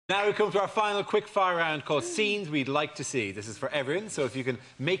Now we come to our final quick fire round called Scenes We'd Like to See. This is for everyone, so if you can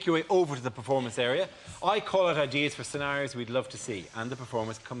make your way over to the performance area, I call out ideas for scenarios we'd love to see, and the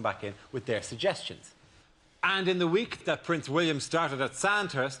performers come back in with their suggestions. And in the week that Prince William started at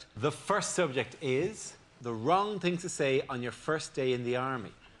Sandhurst, the first subject is the wrong things to say on your first day in the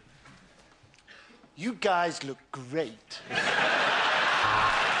army. You guys look great.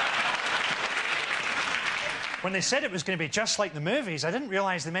 When they said it was going to be just like the movies, I didn't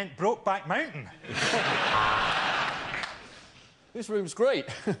realise they meant Brokeback Mountain. This room's great.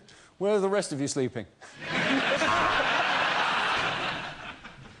 Where are the rest of you sleeping?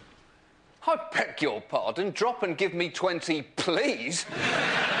 I beg your pardon. Drop and give me 20, please.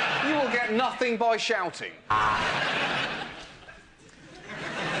 You will get nothing by shouting.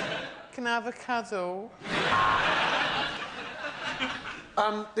 Can I have a cuddle?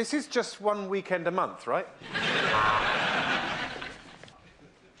 This is just one weekend a month, right?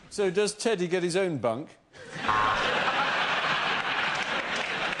 So does Teddy get his own bunk?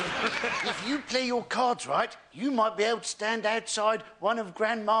 If you play your cards right, you might be able to stand outside one of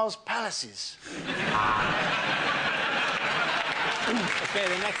Grandma's palaces. OK,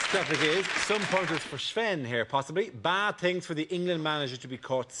 the next topic is some pointers for Sven here, possibly. Bad things for the England manager to be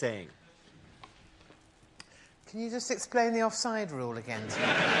caught saying. Can you just explain the offside rule again to me?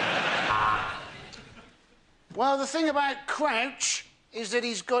 Well, the thing about Crouch is that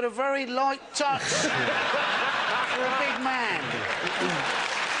he's got a very light touch for a big man.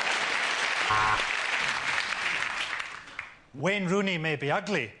 Wayne Rooney may be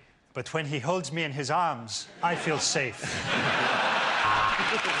ugly, but when he holds me in his arms, I feel safe.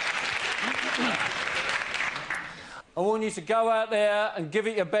 I want you to go out there and give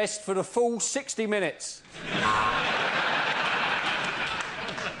it your best for the full 60 minutes.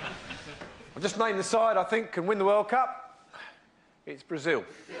 I'll just name the side I think can win the World Cup. It's Brazil.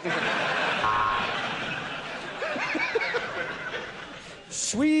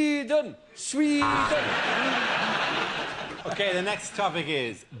 Sweden! Sweden! OK, the next topic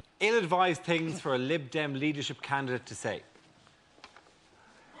is ill-advised things for a Lib Dem leadership candidate to say.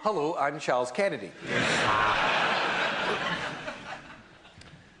 Hello, I'm Charles Kennedy.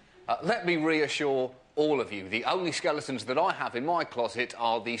 Let me reassure all of you, the only skeletons that I have in my closet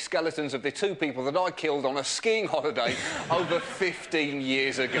are the skeletons of the two people that I killed on a skiing holiday over 15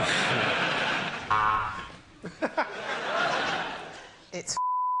 years ago. It's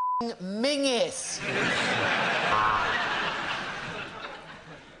Mingus.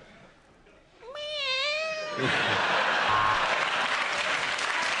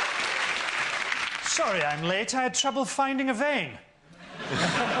 Sorry I'm late. I had trouble finding a vein.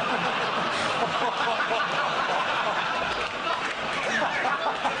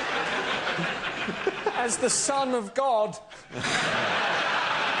 As the son of God.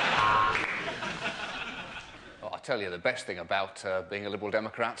 Well, I tell you the best thing about being a Liberal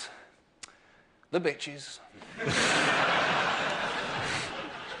Democrat, the bitches.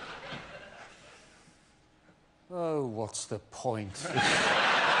 Oh, what's the point? And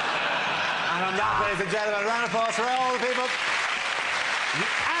on that, ladies and gentlemen, a round of applause for all the people.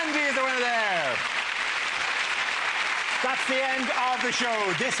 Andy is the winner there. That's the end of the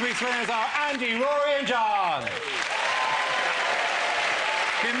show. This week's winners are Andy, Rory and John.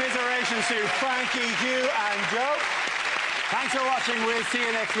 Commiserations to Frankie, Hugh and Joe. Thanks for watching. We'll see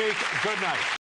you next week. Good night.